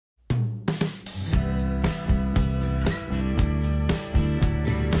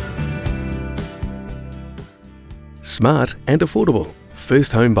Smart and affordable.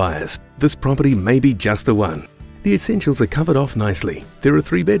 First home buyers, this property may be just the one. The essentials are covered off nicely. There are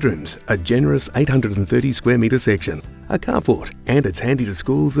 3 bedrooms, a generous 830 square metre section, a carport, and it's handy to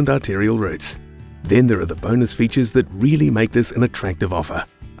schools and arterial routes. Then there are the bonus features that really make this an attractive offer.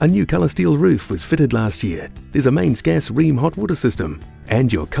 A new coloursteel roof was fitted last year. There's a mains gas Rheem hot water system,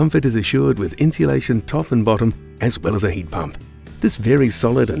 and your comfort is assured with insulation top and bottom, as well as a heat pump. This very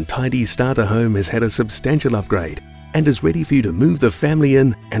solid and tidy starter home has had a substantial upgrade and is ready for you to move the family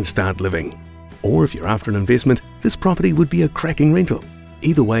in and start living. Or if you're after an investment, this property would be a cracking rental.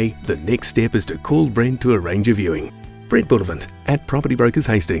 Either way, the next step is to call Brent to arrange a viewing. Brent Bullivant at Property Brokers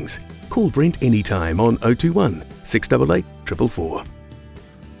Hastings. Call Brent anytime on 021 688 444.